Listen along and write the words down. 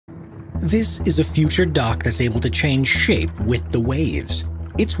This is a future dock that's able to change shape with the waves.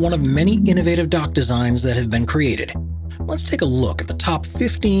 It's one of many innovative dock designs that have been created. Let's take a look at the top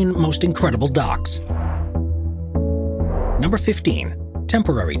 15 most incredible docks. Number 15.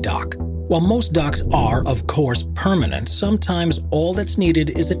 Temporary dock. While most docks are, of course, permanent, sometimes all that's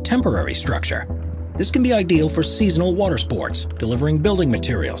needed is a temporary structure. This can be ideal for seasonal water sports, delivering building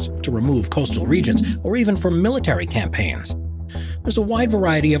materials, to remove coastal regions, or even for military campaigns. There's a wide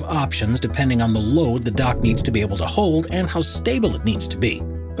variety of options depending on the load the dock needs to be able to hold and how stable it needs to be.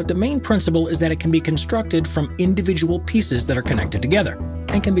 But the main principle is that it can be constructed from individual pieces that are connected together,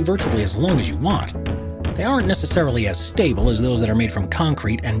 and can be virtually as long as you want. They aren't necessarily as stable as those that are made from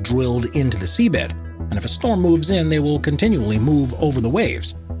concrete and drilled into the seabed, and if a storm moves in, they will continually move over the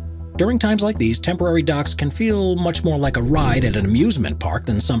waves. During times like these, temporary docks can feel much more like a ride at an amusement park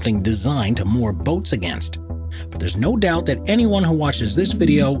than something designed to moor boats against. But there's no doubt that anyone who watches this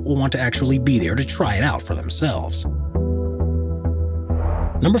video will want to actually be there to try it out for themselves.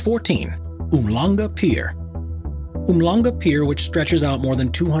 Number 14. Umhlanga Pier. Umhlanga Pier, which stretches out more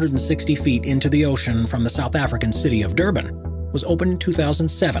than 260 feet into the ocean from the South African city of Durban, was opened in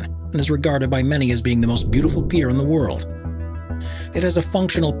 2007 and is regarded by many as being the most beautiful pier in the world. It has a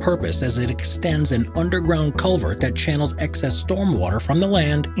functional purpose as it extends an underground culvert that channels excess stormwater from the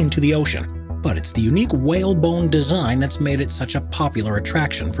land into the ocean. But it's the unique whalebone design that's made it such a popular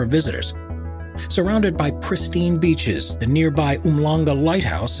attraction for visitors. Surrounded by pristine beaches, the nearby Umhlanga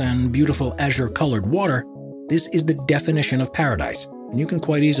Lighthouse, and beautiful azure-colored water, this is the definition of paradise, and you can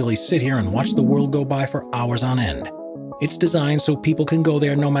quite easily sit here and watch the world go by for hours on end. It's designed so people can go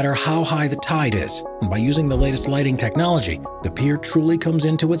there no matter how high the tide is, and by using the latest lighting technology, the pier truly comes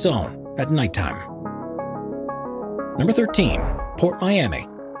into its own at nighttime. Number 13. Port Miami.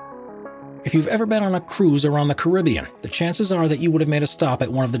 If you've ever been on a cruise around the Caribbean, the chances are that you would have made a stop at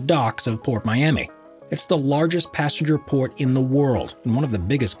one of the docks of Port Miami. It's the largest passenger port in the world and one of the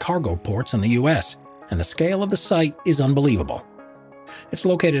biggest cargo ports in the US, and the scale of the site is unbelievable. It's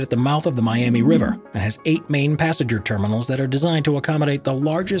located at the mouth of the Miami River and has 8 main passenger terminals that are designed to accommodate the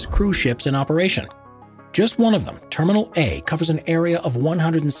largest cruise ships in operation. Just one of them, Terminal A, covers an area of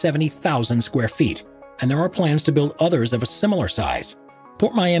 170,000 square feet, and there are plans to build others of a similar size.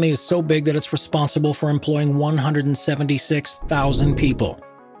 Port Miami is so big that it's responsible for employing 176,000 people,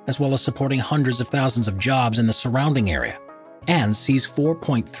 as well as supporting hundreds of thousands of jobs in the surrounding area, and sees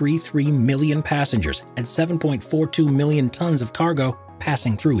 4.33 million passengers and 7.42 million tons of cargo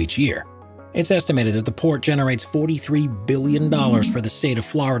passing through each year. It's estimated that the port generates $43 billion for the state of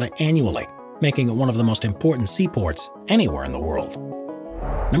Florida annually, making it one of the most important seaports anywhere in the world.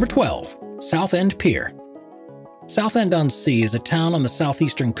 Number 12. Southend Pier. Southend-on-Sea is a town on the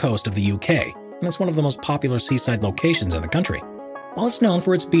southeastern coast of the UK, and it's one of the most popular seaside locations in the country. While it's known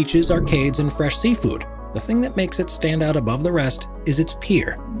for its beaches, arcades, and fresh seafood, the thing that makes it stand out above the rest is its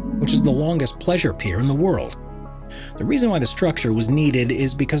pier, which is the longest pleasure pier in the world. The reason why the structure was needed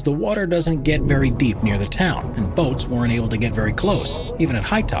is because the water doesn't get very deep near the town, and boats weren't able to get very close, even at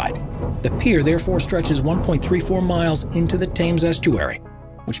high tide. The pier therefore stretches 1.34 miles into the Thames estuary,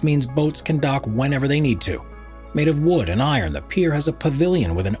 which means boats can dock whenever they need to. Made of wood and iron, the pier has a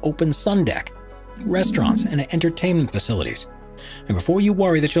pavilion with an open sun deck, restaurants, and entertainment facilities. And before you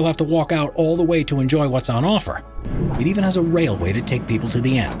worry that you'll have to walk out all the way to enjoy what's on offer, it even has a railway to take people to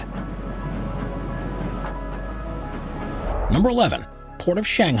the end. Number 11. Port of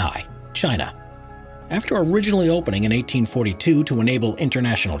Shanghai, China. After originally opening in 1842 to enable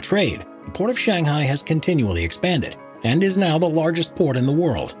international trade, the Port of Shanghai has continually expanded, and is now the largest port in the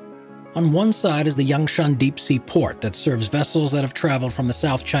world. On one side is the Yangshan Deep Sea Port that serves vessels that have traveled from the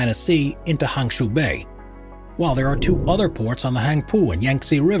South China Sea into Hangzhou Bay, while there are 2 other ports on the Hangpu and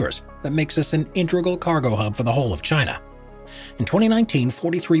Yangtze rivers that makes this an integral cargo hub for the whole of China. In 2019,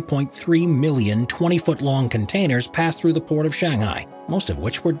 43.3 million 20-foot-long containers passed through the Port of Shanghai, most of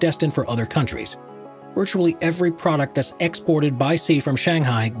which were destined for other countries. Virtually every product that's exported by sea from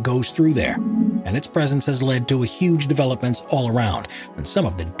Shanghai goes through there, and its presence has led to huge developments all around, and some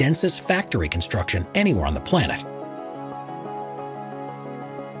of the densest factory construction anywhere on the planet.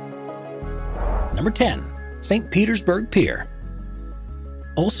 Number 10. St. Petersburg Pier.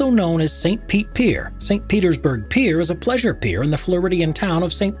 Also known as St. Pete Pier, St. Petersburg Pier is a pleasure pier in the Floridian town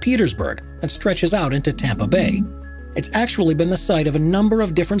of St. Petersburg that stretches out into Tampa Bay. It's actually been the site of a number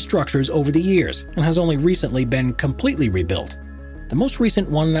of different structures over the years and has only recently been completely rebuilt. The most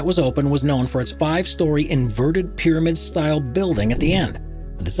recent one that was open was known for its 5-story inverted pyramid-style building at the end,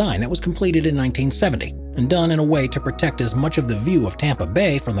 a design that was completed in 1970 and done in a way to protect as much of the view of Tampa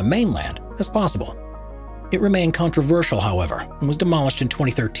Bay from the mainland as possible. It remained controversial, however, and was demolished in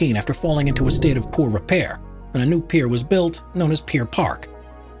 2013 after falling into a state of poor repair, and a new pier was built, known as Pier Park.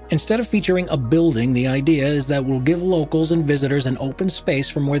 Instead of featuring a building, the idea is that we'll give locals and visitors an open space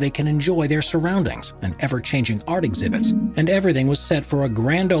from where they can enjoy their surroundings and ever-changing art exhibits, and everything was set for a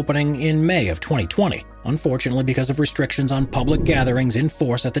grand opening in May of 2020. Unfortunately, because of restrictions on public gatherings in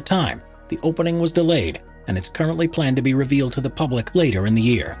force at the time, the opening was delayed, and it's currently planned to be revealed to the public later in the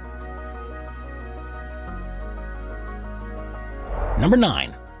year. Number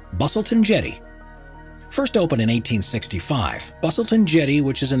 9. Busselton Jetty. First opened in 1865, Busselton Jetty,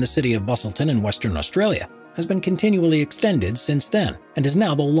 which is in the city of Busselton in Western Australia, has been continually extended since then and is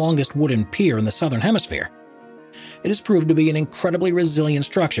now the longest wooden pier in the Southern Hemisphere. It has proved to be an incredibly resilient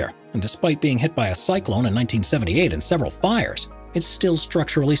structure, and despite being hit by a cyclone in 1978 and several fires, it's still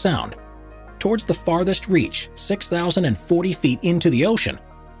structurally sound. Towards the farthest reach, 6,040 feet into the ocean,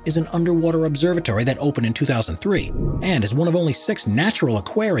 is an underwater observatory that opened in 2003 and is one of only 6 natural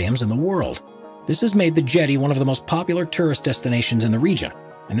aquariums in the world. This has made the jetty one of the most popular tourist destinations in the region,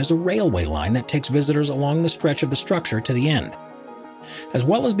 and there's a railway line that takes visitors along the stretch of the structure to the end. As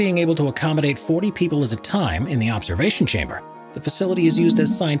well as being able to accommodate 40 people at a time in the observation chamber, the facility is used as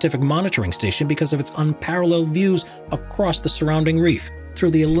a scientific monitoring station because of its unparalleled views across the surrounding reef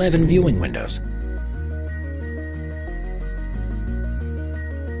through the 11 viewing windows.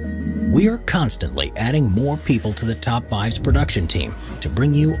 We are constantly adding more people to the Top 5's production team to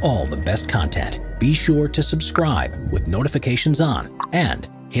bring you all the best content. Be sure to subscribe with notifications on and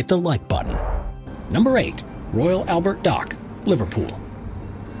hit the like button. Number 8. Royal Albert Dock, Liverpool.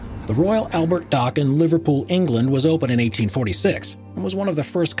 The Royal Albert Dock in Liverpool, England was opened in 1846 and was one of the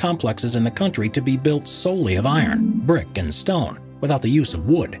first complexes in the country to be built solely of iron, brick, and stone without the use of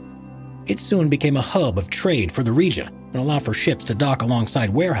wood. It soon became a hub of trade for the region and allowed for ships to dock alongside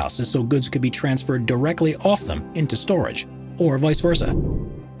warehouses so goods could be transferred directly off them into storage, or vice versa.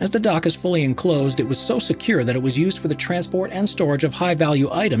 As the dock is fully enclosed, it was so secure that it was used for the transport and storage of high-value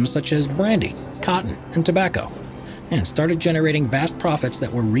items such as brandy, cotton, and tobacco, and started generating vast profits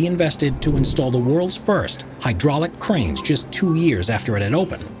that were reinvested to install the world's first hydraulic cranes just 2 years after it had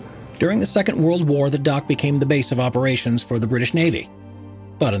opened. During the Second World War, the dock became the base of operations for the British Navy.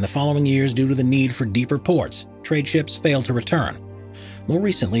 But in the following years, due to the need for deeper ports, trade ships failed to return. More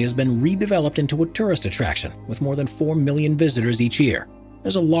recently, it has been redeveloped into a tourist attraction with more than 4 million visitors each year.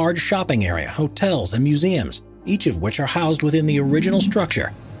 There's a large shopping area, hotels, and museums, each of which are housed within the original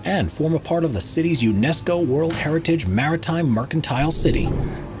structure and form a part of the city's UNESCO World Heritage Maritime Mercantile City.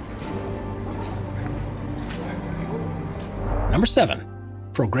 Number 7.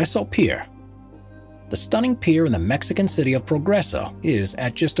 Progreso Pier. The stunning pier in the Mexican city of Progreso is,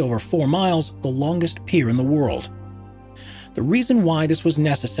 at just over 4 miles, the longest pier in the world. The reason why this was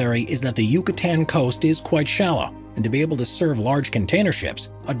necessary is that the Yucatan coast is quite shallow, and to be able to serve large container ships,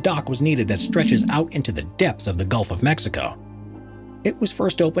 a dock was needed that stretches out into the depths of the Gulf of Mexico. It was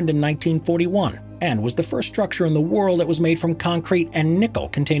first opened in 1941 and was the first structure in the world that was made from concrete and nickel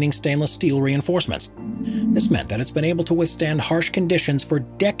containing stainless steel reinforcements. This meant that it's been able to withstand harsh conditions for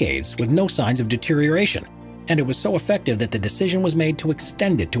decades with no signs of deterioration, and it was so effective that the decision was made to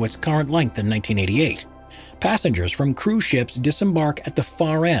extend it to its current length in 1988. Passengers from cruise ships disembark at the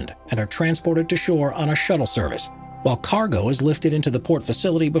far end and are transported to shore on a shuttle service, while cargo is lifted into the port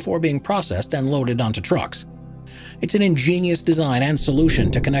facility before being processed and loaded onto trucks. It's an ingenious design and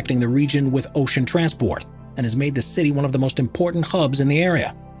solution to connecting the region with ocean transport, and has made the city one of the most important hubs in the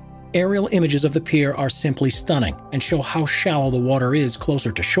area. Aerial images of the pier are simply stunning and show how shallow the water is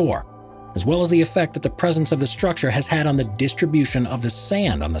closer to shore, as well as the effect that the presence of the structure has had on the distribution of the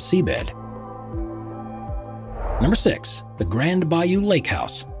sand on the seabed. Number 6. The Grand Bayou Lake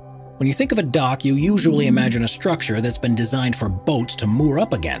House. When you think of a dock, you usually imagine a structure that's been designed for boats to moor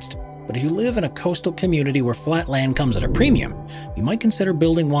up against. But if you live in a coastal community where flat land comes at a premium, you might consider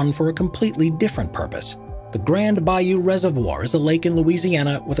building one for a completely different purpose. The Grand Bayou Reservoir is a lake in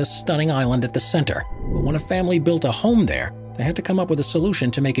Louisiana with a stunning island at the center. But when a family built a home there, they had to come up with a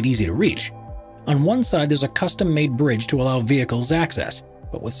solution to make it easy to reach. On one side, there's a custom-made bridge to allow vehicles access.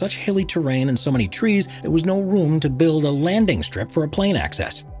 But with such hilly terrain and so many trees, there was no room to build a landing strip for a plane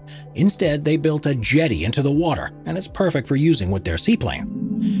access. Instead, they built a jetty into the water, and it's perfect for using with their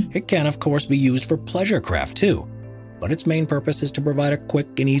seaplane. It can, of course, be used for pleasure craft too, but its main purpose is to provide a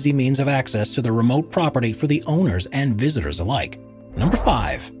quick and easy means of access to the remote property for the owners and visitors alike. Number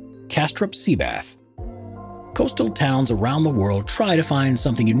 5. Kastrup Sea Bath. Coastal towns around the world try to find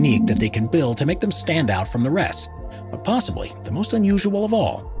something unique that they can build to make them stand out from the rest. But possibly the most unusual of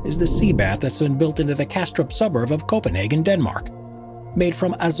all is the sea bath that's been built into the Kastrup suburb of Copenhagen, Denmark. Made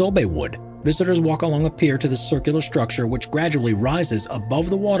from azobe wood, Visitors walk along a pier to the circular structure which gradually rises above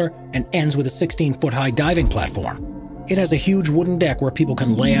the water and ends with a 16-foot-high diving platform. It has a huge wooden deck where people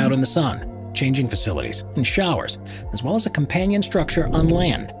can lay out in the sun, changing facilities, and showers, as well as a companion structure on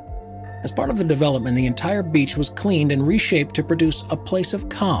land. As part of the development, the entire beach was cleaned and reshaped to produce a place of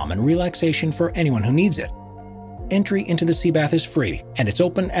calm and relaxation for anyone who needs it. Entry into the sea bath is free, and it's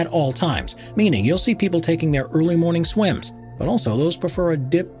open at all times, meaning you'll see people taking their early morning swims, but also those prefer a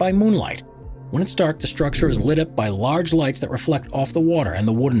dip by moonlight. When it's dark, the structure is lit up by large lights that reflect off the water and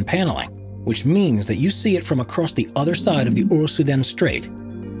the wooden paneling, which means that you see it from across the other side of the Southend Strait.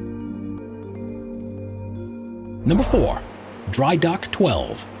 Number 4. Dry Dock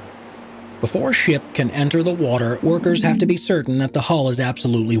 12. Before a ship can enter the water, workers have to be certain that the hull is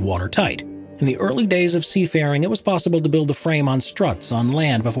absolutely watertight. In the early days of seafaring, it was possible to build a frame on struts on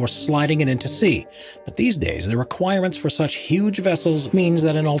land before sliding it into sea, but these days the requirements for such huge vessels means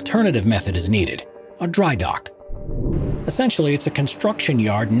that an alternative method is needed: a dry dock. Essentially, it's a construction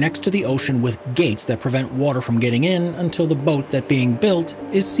yard next to the ocean with gates that prevent water from getting in until the boat that's being built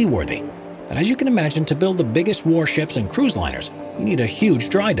is seaworthy. But as you can imagine, to build the biggest warships and cruise liners, you need a huge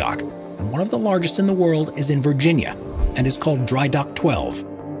dry dock, and one of the largest in the world is in Virginia and is called Dry Dock 12.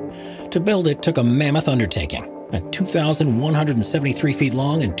 To build it took a mammoth undertaking. At 2,173 feet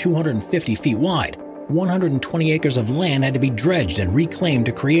long and 250 feet wide, 120 acres of land had to be dredged and reclaimed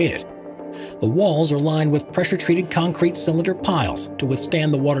to create it. The walls are lined with pressure-treated concrete cylinder piles to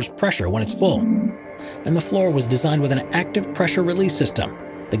withstand the water's pressure when it's full. And the floor was designed with an active pressure release system.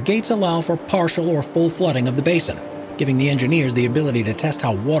 The gates allow for partial or full flooding of the basin, giving the engineers the ability to test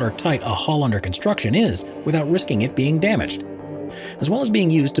how watertight a hull under construction is without risking it being damaged. As well as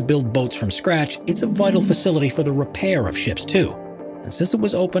being used to build boats from scratch, it's a vital facility for the repair of ships too. And since it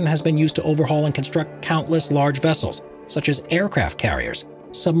was open, has been used to overhaul and construct countless large vessels, such as aircraft carriers,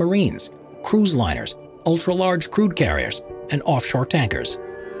 submarines, cruise liners, ultra-large crude carriers, and offshore tankers.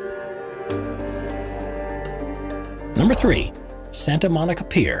 Number 3. Santa Monica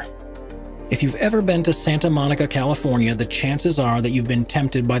Pier. If you've ever been to Santa Monica, California, the chances are that you've been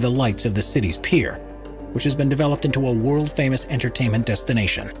tempted by the lights of the city's pier, which has been developed into a world-famous entertainment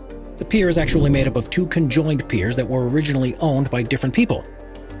destination. The pier is actually made up of 2 conjoined piers that were originally owned by different people.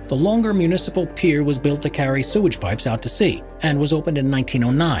 The longer municipal pier was built to carry sewage pipes out to sea and was opened in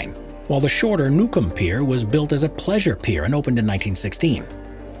 1909, while the shorter Newcomb Pier was built as a pleasure pier and opened in 1916.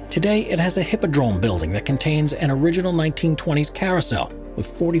 Today, it has a hippodrome building that contains an original 1920s carousel with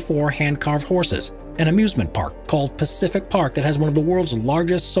 44 hand-carved horses, an amusement park called Pacific Park that has one of the world's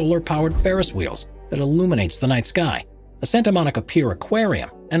largest solar-powered Ferris wheels that illuminates the night sky, a Santa Monica Pier aquarium,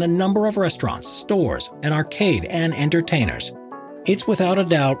 and a number of restaurants, stores, an arcade, and entertainers. It's without a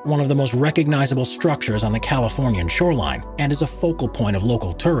doubt one of the most recognizable structures on the Californian shoreline and is a focal point of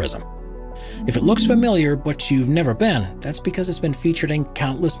local tourism. If it looks familiar but you've never been, that's because it's been featured in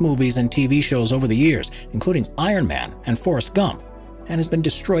countless movies and TV shows over the years, including Iron Man and Forrest Gump, and has been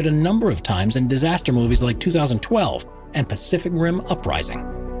destroyed a number of times in disaster movies like 2012 and Pacific Rim Uprising.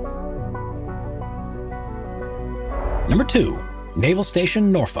 Number 2. Naval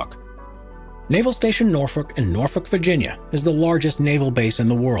Station Norfolk. Naval Station Norfolk in Norfolk, Virginia is the largest naval base in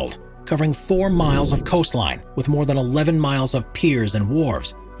the world, covering 4 miles of coastline with more than 11 miles of piers and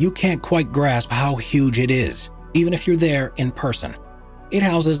wharves. You can't quite grasp how huge it is, even if you're there in person. It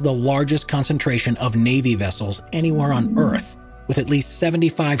houses the largest concentration of Navy vessels anywhere on Earth, with at least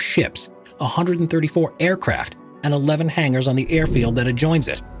 75 ships, 134 aircraft, and 11 hangars on the airfield that adjoins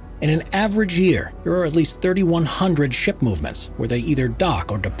it. In an average year, there are at least 3,100 ship movements where they either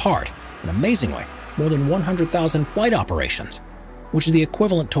dock or depart, and amazingly, more than 100,000 flight operations, which is the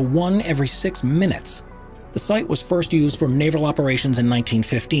equivalent to 1 every 6 minutes. The site was first used for naval operations in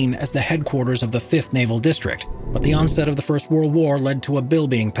 1915 as the headquarters of the 5th Naval District, but the onset of the First World War led to a bill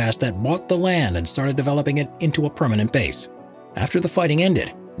being passed that bought the land and started developing it into a permanent base. After the fighting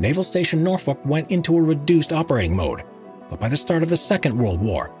ended, Naval Station Norfolk went into a reduced operating mode, but by the start of the Second World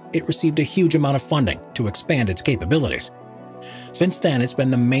War, it received a huge amount of funding to expand its capabilities. Since then, it's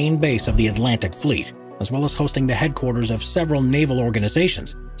been the main base of the Atlantic Fleet, as well as hosting the headquarters of several naval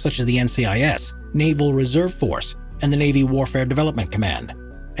organizations, such as the NCIS, Naval Reserve Force, and the Navy Warfare Development Command,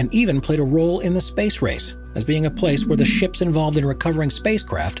 and even played a role in the space race, as being a place where the ships involved in recovering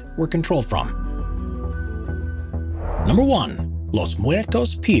spacecraft were controlled from. Number 1. Los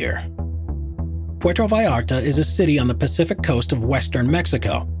Muertos Pier. Puerto Vallarta is a city on the Pacific coast of western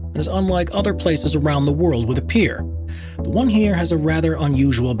Mexico, and is unlike other places around the world with a pier. The one here has a rather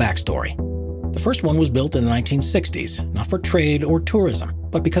unusual backstory. The first one was built in the 1960s, not for trade or tourism,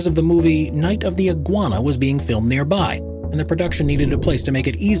 but because of the movie Night of the Iguana was being filmed nearby, and the production needed a place to make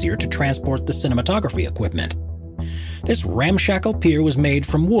it easier to transport the cinematography equipment. This ramshackle pier was made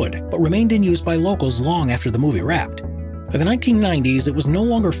from wood, but remained in use by locals long after the movie wrapped. By the 1990s, it was no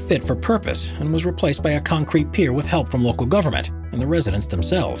longer fit for purpose and was replaced by a concrete pier with help from local government and the residents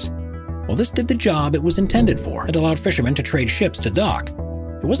themselves. While this did the job it was intended for, it allowed fishermen to trade ships to dock.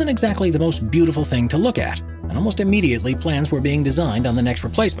 It wasn't exactly the most beautiful thing to look at, and almost immediately plans were being designed on the next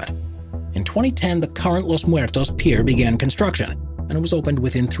replacement. In 2010, the current Los Muertos pier began construction, and it was opened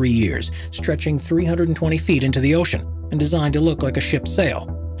within 3 years, stretching 320 feet into the ocean and designed to look like a ship's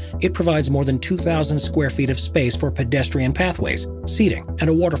sail. It provides more than 2,000 square feet of space for pedestrian pathways, seating, and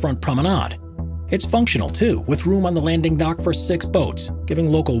a waterfront promenade. It's functional too, with room on the landing dock for 6 boats, giving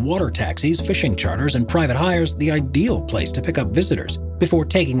local water taxis, fishing charters, and private hires the ideal place to pick up visitors before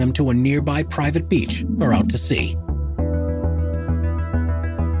taking them to a nearby private beach or out to sea.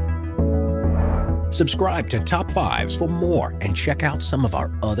 Subscribe to Top 5s for more and check out some of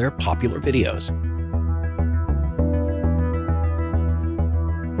our other popular videos.